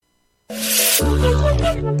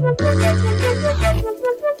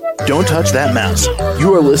Don't touch that mouse.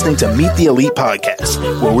 You are listening to Meet the Elite Podcast,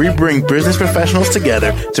 where we bring business professionals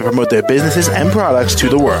together to promote their businesses and products to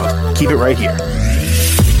the world. Keep it right here.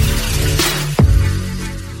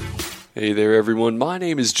 Hey there, everyone. My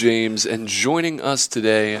name is James, and joining us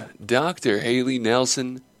today, Dr. Haley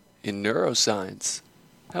Nelson in neuroscience.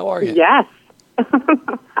 How are you? Yes.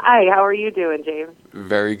 Hi, how are you doing, James?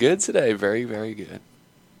 Very good today. Very, very good.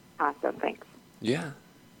 Awesome, thanks. Yeah.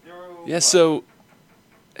 Yeah, so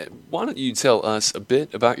why don't you tell us a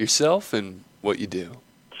bit about yourself and what you do?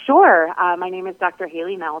 Sure. My name is Dr.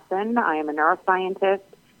 Haley Nelson. I am a neuroscientist,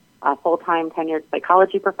 a full-time tenured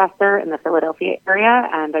psychology professor in the Philadelphia area,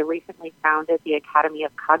 and I recently founded the Academy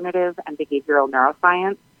of Cognitive and Behavioral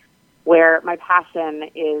Neuroscience, where my passion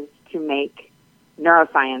is to make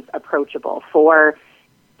neuroscience approachable for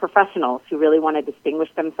professionals who really want to distinguish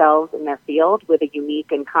themselves in their field with a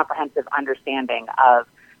unique and comprehensive understanding of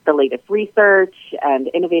the latest research and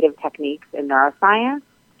innovative techniques in neuroscience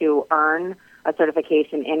to earn a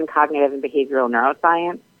certification in cognitive and behavioral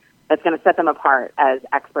neuroscience that's going to set them apart as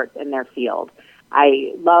experts in their field.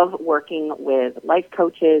 I love working with life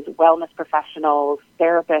coaches, wellness professionals,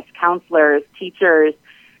 therapists, counselors, teachers,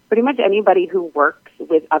 pretty much anybody who works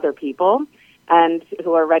with other people and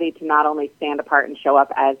who are ready to not only stand apart and show up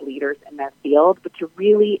as leaders in their field, but to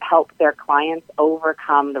really help their clients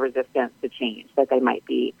overcome the resistance to change that they might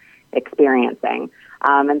be experiencing.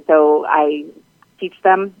 And so I teach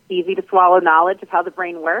them easy to swallow knowledge of how the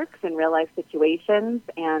brain works in real life situations,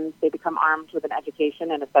 and they become armed with an education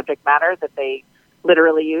and a subject matter that they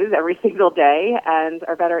literally use every single day and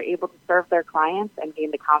are better able to serve their clients and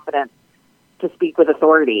gain the confidence to speak with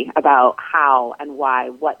authority about how and why,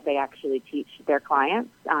 what they actually teach their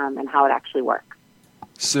clients, and how it actually works.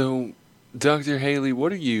 So, Dr. Haley,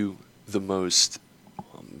 what are you the most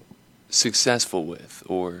successful with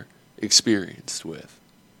or experienced with?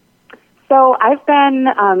 So I've been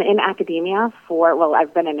in academia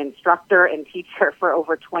I've been an instructor and teacher for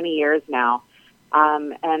over 20 years now.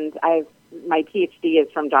 And my PhD is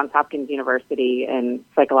from Johns Hopkins University in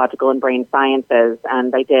psychological and brain sciences,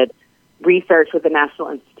 and I did research with the National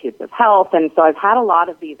Institutes of Health. And so I've had a lot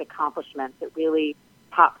of these accomplishments at really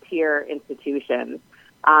top-tier institutions.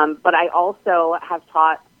 But I also have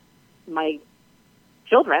taught my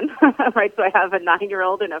children, right? So I have a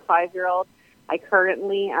 9-year-old and a 5-year-old. I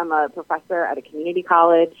currently am a professor at a community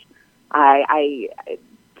college. I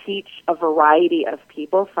teach a variety of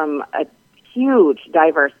people from a huge,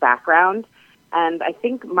 diverse background. And I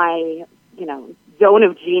think my, zone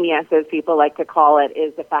of genius, as people like to call it,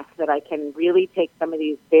 is the fact that I can really take some of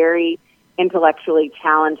these very intellectually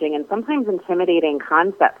challenging and sometimes intimidating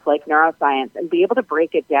concepts like neuroscience and be able to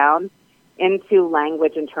break it down into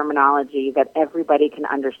language and terminology that everybody can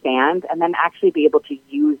understand, and then actually be able to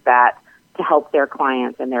use that to help their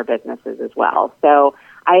clients and their businesses as well. So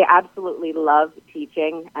I absolutely love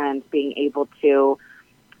teaching and being able to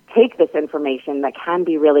take this information that can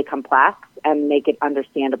be really complex and make it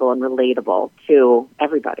understandable and relatable to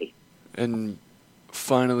everybody. And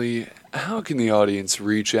finally, how can the audience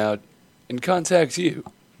reach out and contact you?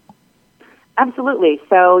 Absolutely.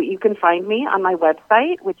 So you can find me on my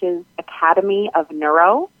website, which is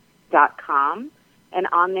academyofneuro.com. And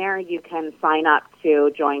on there, you can sign up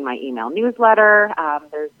to join my email newsletter.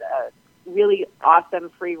 There's a really awesome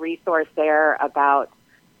free resource there about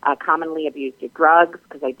commonly abused drugs,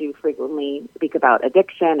 because I do frequently speak about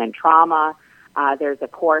addiction and trauma. There's a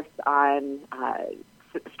course on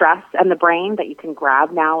stress and the brain that you can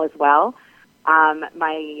grab now as well. On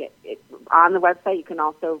the website, you can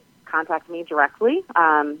also contact me directly.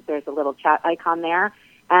 There's a little chat icon there.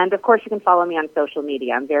 And, of course, you can follow me on social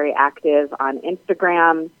media. I'm very active on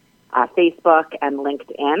Instagram, Facebook, and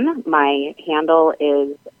LinkedIn. My handle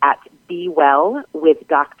is at Be Well with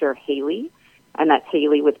Dr. Haley, and that's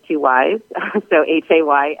Haley with 2 Y's, so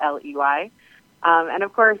Hayley. And,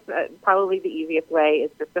 of course, probably the easiest way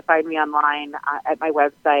is just to find me online at my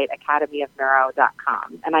website,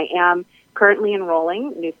 academyofneuro.com. And I am currently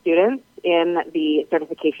enrolling new students in the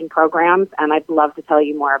certification programs, and I'd love to tell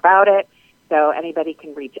you more about it. So anybody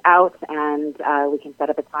can reach out, and we can set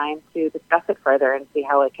up a time to discuss it further and see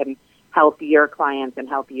how it can help your clients and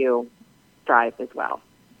help you strive as well.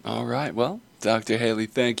 All right. Well, Dr. Haley,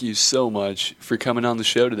 thank you so much for coming on the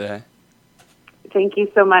show today. Thank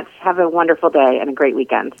you so much. Have a wonderful day and a great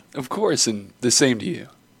weekend. Of course, and the same to you.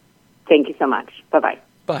 Thank you so much. Bye-bye.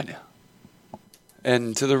 Bye now.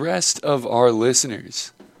 And to the rest of our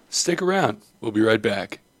listeners, stick around. We'll be right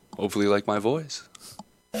back. Hopefully you like my voice.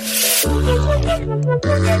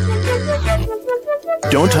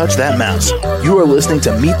 Don't touch that mouse. You are listening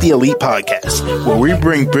to Meet the Elite Podcast, where we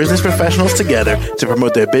bring business professionals together to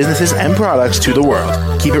promote their businesses and products to the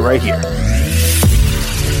world. Keep it right here.